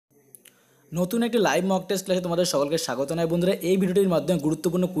নতুন একটি live mock test ক্লাসে তোমাদের সকলকে স্বাগত জানাই বন্ধুরা। এই ভিডিওটির মাধ্যমে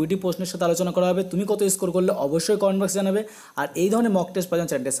গুরুত্বপূর্ণ 20টি প্রশ্নের সাথে আলোচনা করা হবে। তুমি কত স্কোর করলে অবশ্যই কমেন্ট বক্সে জানাবে। আর এই ধরনের মক টেস্ট পাওয়ার জন্য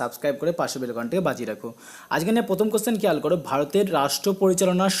চ্যানেলটি সাবস্ক্রাইব করে পাশে বেল আইকনটিকে বাজিয়ে রাখো। আজকে নিয়ে প্রথম কোশ্চেন খেয়াল করো, ভারতের রাষ্ট্র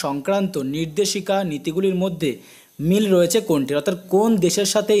পরিচালনা সংক্রান্ত নির্দেশিকা নীতিগুলির মধ্যে মিল রয়েছে কোনটি? অর্থাৎ কোন দেশের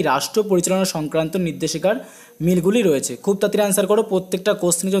সাথে এই রাষ্ট্র পরিচালনা সংক্রান্ত নির্দেশিকার মিলগুলি রয়েছে? খুব তাড়াতাড়ি অ্যান্সার করো, প্রত্যেকটা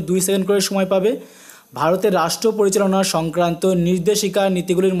কোশ্চেনের জন্য 2 সেকেন্ড করে সময় পাবে। ভারতের রাষ্ট্র পরিচালনা সংক্রান্ত নির্দেশিকা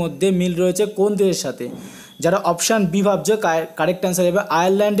নীতিগুলির মধ্যে মিল রয়েছে কোন দেশের সাথে? যারা অপশান বি ভাবছে কারেক্ট অ্যান্সার হবে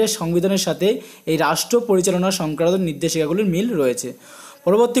আয়ারল্যান্ডের সংবিধানের সাথে এই রাষ্ট্র পরিচালনা সংক্রান্ত নির্দেশিকাগুলির মিল রয়েছে।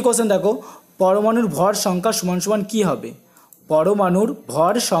 পরবর্তী কোশ্চেন দেখো, পরমাণুর ভর সংখ্যা সমান সমান কী হবে? পরমাণুর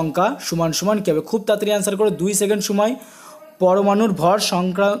ভর সংখ্যা সমান সমান কী হবে? খুব তাড়াতাড়ি অ্যান্সার করো, 2 সেকেন্ড সময়। পরমাণুর ভর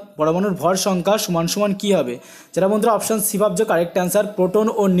সংখ্যা সমান সমান কী হবে? যারা বন্ধুরা অপশান সি ভাবছো কারেক্ট অ্যান্সার প্রোটন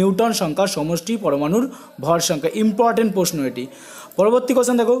ও নিউট্রন সংখ্যার সমষ্টি পরমাণুর ভর সংখ্যা। ইম্পর্টেন্ট প্রশ্ন এটি। পরবর্তী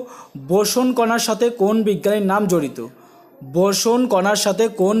কোশ্চেন দেখো, বোসন কণার সাথে কোন বিজ্ঞানীর নাম জড়িত? বোসন কণার সাথে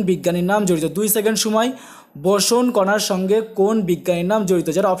কোন বিজ্ঞানীর নাম জড়িত? 2 সেকেন্ড সময়। বোসন কণার সঙ্গে কোন বিজ্ঞানীর নাম জড়িত?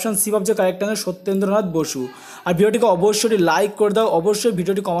 যারা অপশান সি ভাবছো কারেক্ট অ্যান্সার সত্যেন্দ্রনাথ বসু। আর ভিডিওটিকে অবশ্যই লাইক করে দাও, অবশ্যই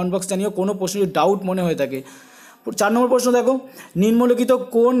ভিডিওটি কমেন্ট বক্স জানিও কোনো প্রশ্ন যদি ডাউট মনে হয়ে থাকে। 4 নম্বর প্রশ্ন দেখো, নিম্নলিখিত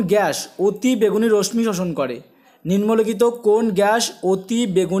কোন গ্যাস অতি বেগুনি রশ্মি শোষণ করে? নিম্নলিখিত কোন গ্যাস অতি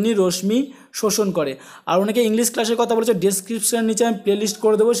বেগুনি রশ্মি শোষণ করে? আর অনেকে ইংলিশ ক্লাসের কথা বলেছে, ডেসক্রিপশনের নিচে আমি প্লেলিস্ট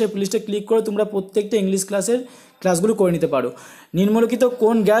করে দেবো, সেই প্লেলিস্টে ক্লিক করে তোমরা প্রত্যেকটা ইংলিশ ক্লাসগুলো করে নিতে পারো। নিম্নলিখিত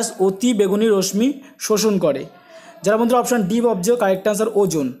কোন গ্যাস অতি বেগুনি রশ্মি শোষণ করে? যারা বন্ধুরা অপশান ডি ভাবছো correct answer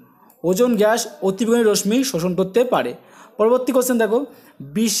ozone. Ozone gas অতি বেগুনি রশ্মি শোষণ করতে পারে। পরবর্তী কোশ্চেন দেখো,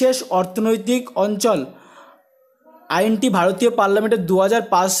 বিশেষ অর্থনৈতিক অঞ্চল আইনটি ভারতীয় পার্লামেন্টে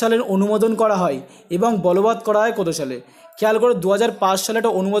 2005 সালের অনুমোদন করা হয় এবং বলবৎ করা হয় কত সালে? খেয়াল করে 2005 সালে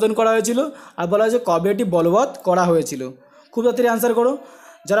এটা অনুমোদন করা হয়েছিল, আর বলা হয়েছে কবে এটি বলবৎ করা হয়েছিল। খুব তাড়াতাড়ি অ্যান্সার করো।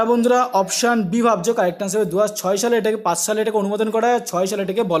 যারা বন্ধুরা অপশান বি ভাবছো কারেক্ট অ্যান্সার 2006 সালে এটাকে 5 সালে এটাকে অনুমোদন করা হয়, 6 সালে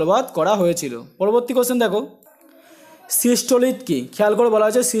এটাকে বলবৎ করা হয়েছিল। পরবর্তী কোশ্চেন দেখো, সিস্টোলিথ কি? খেয়াল করে বলা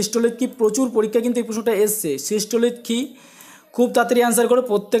হয়েছে সিস্টোলিথ কি, প্রচুর পরীক্ষা কিন্তু এই প্রশ্নটা এসছে। সিস্টোলিথ কি? খুব তাড়াতাড়ি অ্যান্সার করো,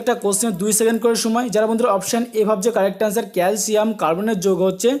 প্রত্যেকটা কোশ্চেনের 2 সেকেন্ড করে সময়। যারা বন্ধুরা অপশান এ ভাবছে কারেক্ট অ্যান্সার ক্যালসিয়াম কার্বনের যৌগ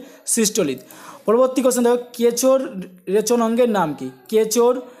হচ্ছে সিস্টোলিথ। পরবর্তী কোশ্চেন দেখো, কেচোর রেচন অঙ্গের নাম কি?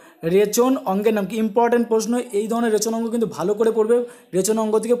 কেচোর রেচন অঙ্গের নাম কি? ইম্পর্টেন্ট প্রশ্ন, এই ধরনের রেচন অঙ্গ কিন্তু ভালো করে পড়বে। রেচন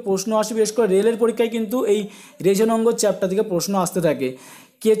অঙ্গ থেকে প্রশ্ন আসে, বিশেষ করে রেলের পরীক্ষায় কিন্তু এই রেচন অঙ্গ চ্যাপ্টার থেকে প্রশ্ন আসতে থাকে।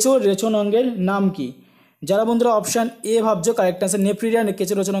 কেচোর রেচন অঙ্গের নাম কি? যারা বন্ধুরা অপশান এ ভাবছো কারেক্ট অ্যান্সার নেফ্রিডিয়া।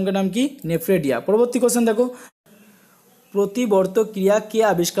 কেচোর রেচন অঙ্গের নাম কি? নেফ্রেডিয়া। পরবর্তী কোশ্চেন দেখো, প্রতিবর্ত ক্রিয়া কে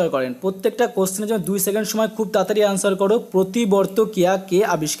আবিষ্কার করেন? প্রত্যেকটা কোশ্চেনের জন্য 2 সেকেন্ড সময়, খুব তাড়াতাড়ি অ্যান্সার করো। প্রতিবর্ত ক্রিয়া কে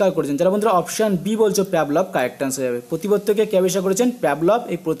আবিষ্কার করেছেন? যারা বন্ধুরা অপশান বি বলছো প্যাভলভ কারেক্ট অ্যান্সার হবে। প্রতিবর্তকে কে আবিষ্কার করেছেন? প্যাভলভ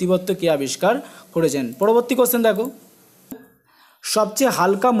এই প্রতিবর্ত কে আবিষ্কার করেছেন। পরবর্তী কোশ্চেন দেখো, সবচেয়ে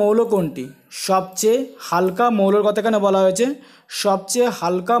হালকা মৌল কোনটি? সবচেয়ে হালকা মৌলর কথা কেন বলা হয়েছে? সবচেয়ে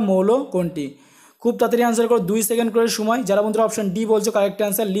হালকা মৌল কোনটি? খুব তাড়াতাড়ি অ্যান্সার করো, 2 সেকেন্ড করে সময়। যারা বন্ধুরা অপশান ডি বলছো কারেক্ট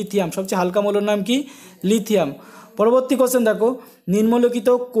অ্যান্সার লিথিয়াম। সবচেয়ে হালকা মৌলের নাম কি? লিথিয়াম। পরবর্তী কোশ্চেন দেখো, নিম্নলিখিত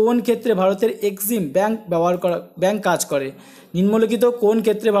কোন ক্ষেত্রে ভারতের এক্সিম ব্যাংক কাজ করে? নিম্নলিখিত কোন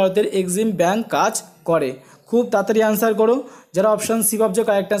ক্ষেত্রে ভারতের এক্সিম ব্যাংক কাজ করে? খুব তাড়াতাড়ি অ্যান্সার করো। যারা অপশান সি ভাবছো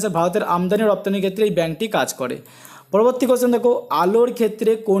কারেক্ট অ্যান্সার ভারতের আমদানি রপ্তানির ক্ষেত্রে এই ব্যাংকটি কাজ করে। পরবর্তী কোশ্চেন দেখো, আলোর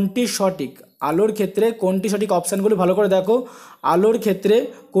ক্ষেত্রে কোনটি সঠিক? আলোর ক্ষেত্রে কোনটি সঠিক? অপশানগুলো ভালো করে দেখো, আলোর ক্ষেত্রে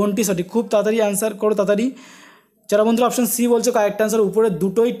কোনটি সঠিক? খুব তাড়াতাড়ি অ্যান্সার করো, তাড়াতাড়ি। যারা বন্ধুরা অপশান সি বলছো কারেক্ট অ্যান্সার উপরে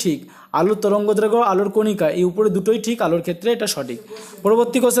দুটোই ঠিক। আলোর তরঙ্গ দৈর্ঘ্য, আলোর কণিকা, এই উপরে দুটোই ঠিক, আলোর ক্ষেত্রে এটা সঠিক।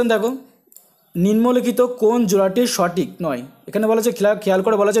 পরবর্তী কোশ্চেন দেখো, নিম্নলিখিত কোন জোড়াটি সঠিক নয়? এখানে বলা হচ্ছে, খেয়াল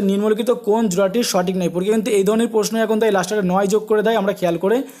করে বলা হচ্ছে নিম্নলিখিত কোন জোড়াটি সঠিক নয়। পরীক্ষা কিন্তু এই ধরনের প্রশ্ন এখন তাই লাস্টে 9 যোগ করে দেয়, আমরা খেয়াল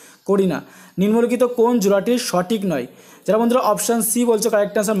করে করি না। নিম্নলিখিত কোন জোড়াটি সঠিক নয়? যারা বন্ধুরা অপশান সি বলছো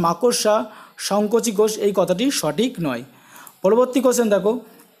কারেক্ট অ্যান্সার মাকড়সা সংকোচী কোষ, এই কথাটি সঠিক নয়। পরবর্তী কোশ্চেন দেখো,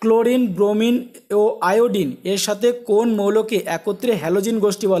 ক্লোরিন, ব্রোমিন ও আয়োডিন এর সাথে কোন মৌলকে একত্রে হ্যালোজিন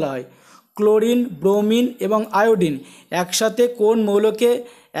গোষ্ঠী বলা হয়? ক্লোরিন, ব্রোমিন এবং আয়োডিন একসাথে কোন মৌলকে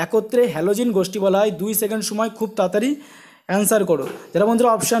একত্রে হ্যালোজিন গোষ্ঠী বলা হয়? 2 সেকেন্ড সময়, খুব তাড়াতাড়ি অ্যান্সার করো। যারা বন্ধুরা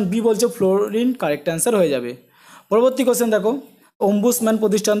অপশান বি বলছো ফ্লোরিন কারেক্ট অ্যান্সার হয়ে যাবে। পরবর্তী কোশ্চেন দেখো, অম্বুসম্যান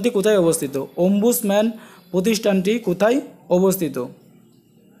প্রতিষ্ঠানটি কোথায় অবস্থিত? অম্বুসম্যান প্রতিষ্ঠানটি কোথায় অবস্থিত?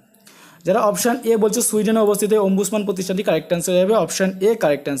 যারা অপশান এ বলছো সুইডেনে অবস্থিত অম্বুসম্যান প্রতিষ্ঠানটি কারেক্ট অ্যান্সার হবে অপশান এ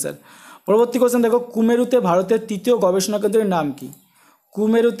কারেক্ট অ্যান্সার। পরবর্তী কোশ্চেন দেখো, কুমেরুতে ভারতের 3য় গবেষণা কেন্দ্রের নাম কি?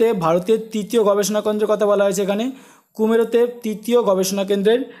 কুমেরুতে ভারতের 3য় গবেষণা কেন্দ্রের কথা বলা হয়েছে এখানে। কুমেরুতে 3য় গবেষণা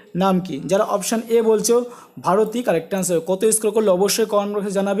কেন্দ্রের নাম কি? যারা অপশান এ বলছো ভারতই কারেক্ট অ্যান্সার। কত স্কোর করলে অবশ্যই কমেন্ট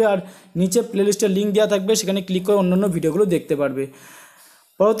বক্সে জানাবে, আর নিচে প্লেলিস্টের লিঙ্ক দেওয়া থাকবে, সেখানে ক্লিক করে অন্যান্য ভিডিওগুলো দেখতে পারবে।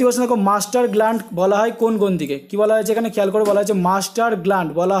 পরবর্তী প্রশ্ন দেখো, মাস্টার গ্ল্যান্ড বলা হয় কোন গ্রন্থিকে? কি বলা হয়েছে এখানে খেয়াল করে বলা হয়েছে মাস্টার গ্ল্যান্ড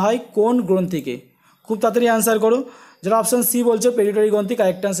বলা হয় কোন গ্রন্থিকে? খুব তাড়াতাড়ি অ্যান্সার করো। যারা অপশান সি বলছে পিটিউটারি গ্রন্থি,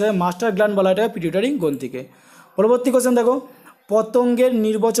 কারেক্ট অ্যান্সার মাস্টার গ্ল্যান্ড বলা হয় পিটিউটারি গ্রন্থিকে। পরবর্তী কোশ্চেন দেখো, পতঙ্গের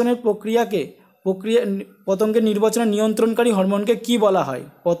নির্বাচনের পতঙ্গের নির্বাচনের নিয়ন্ত্রণকারী হরমোনকে কি বলা হয়?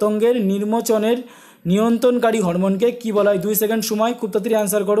 পতঙ্গের নির্বাচনের নিয়ন্ত্রণকারী হরমোনকে কি বলা হয়? 2 সেকেন্ড সময়, খুব তাড়াতাড়ি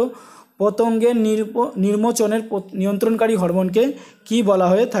অ্যান্সার করো। পতঙ্গের নির্বাচনের নিয়ন্ত্রণকারী হরমোনকে কি বলা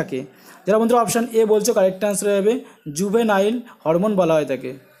হয়ে থাকে? যারা বন্ধুরা অপশান এ বলছো কারেক্ট অ্যান্সার হবে জুভেনাইল হরমোন বলা হয়ে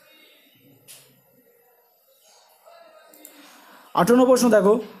থাকে। 58 প্রশ্ন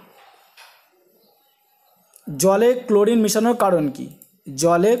দেখো, জলে ক্লোরিন মেশানোর কারণ কি?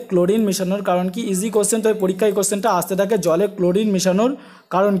 জলে ক্লোরিন মেশানোর কারণ কি? ইজি কোশ্চেন, তবে পরীক্ষায় কোশ্চেনটা আসতে থাকে। জলে ক্লোরিন মেশানোর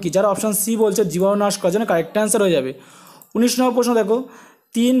কারণ কি? যারা অপশান সি বলছে জীবাণুনাশ করার জন্য, কারেক্ট অ্যান্সার হয়ে যাবে। 19 নম্বর প্রশ্ন দেখো,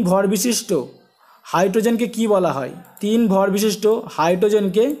 3 ভর বিশিষ্ট হাইড্রোজেনকে কি বলা হয়? 3 ভর বিশিষ্ট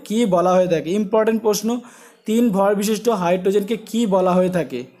হাইড্রোজেনকে কি বলা হয়ে থাকে? ইম্পর্টেন্ট প্রশ্ন, 3 ভর বিশিষ্ট হাইড্রোজেনকে কি বলা হয়ে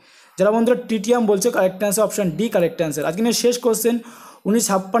থাকে? যারা বন্ধুরা ট্রিটিয়াম বলছে, correct answer option D correct answer. আজকে শেষ কোশ্চেন,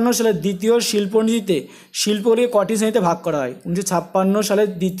 1956 সালের দ্বিতীয় শিল্পনীতিতে শিল্পগুলিকে কটি শ্রেণীতে ভাগ করা হয়? 1956 সালের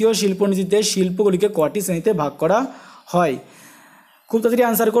দ্বিতীয় শিল্পনীতিতে শিল্পগুলিকে কটি শ্রেণীতে ভাগ করা হয়? খুব তাড়াতাড়ি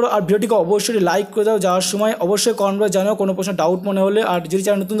অ্যান্সার করো। আর ভিডিওটিকে অবশ্যই লাইক করে দাও। যাওয়ার সময় অবশ্যই কমেন্ট করে জানাও কোনো প্রশ্ন ডাউট মনে হলে। আর যদি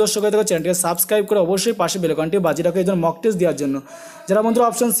চ্যানেল নতুন দর্শক হয়ে থাকো চ্যানেলটিকে সাবস্ক্রাইব করে অবশ্যই পাশে বেল আইকনটি বাজিয়ে রাখো এই জন্য মক টেস্ট দেওয়ার জন্য। যারা বন্ধুরা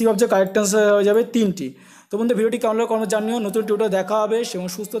অপশন সি ভাবছে, কারেক্ট অ্যান্সার হয়ে যাবে 3টি। তো বন্ধু ভিডিওটি কেমন লাগলো কমেন্ট জানিও। নতুন টিউটোরিয়াল দেখা হবে, এবং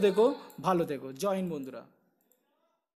সুস্থ থেকো, ভালো থেকো। জয় হিন্দ বন্ধুরা।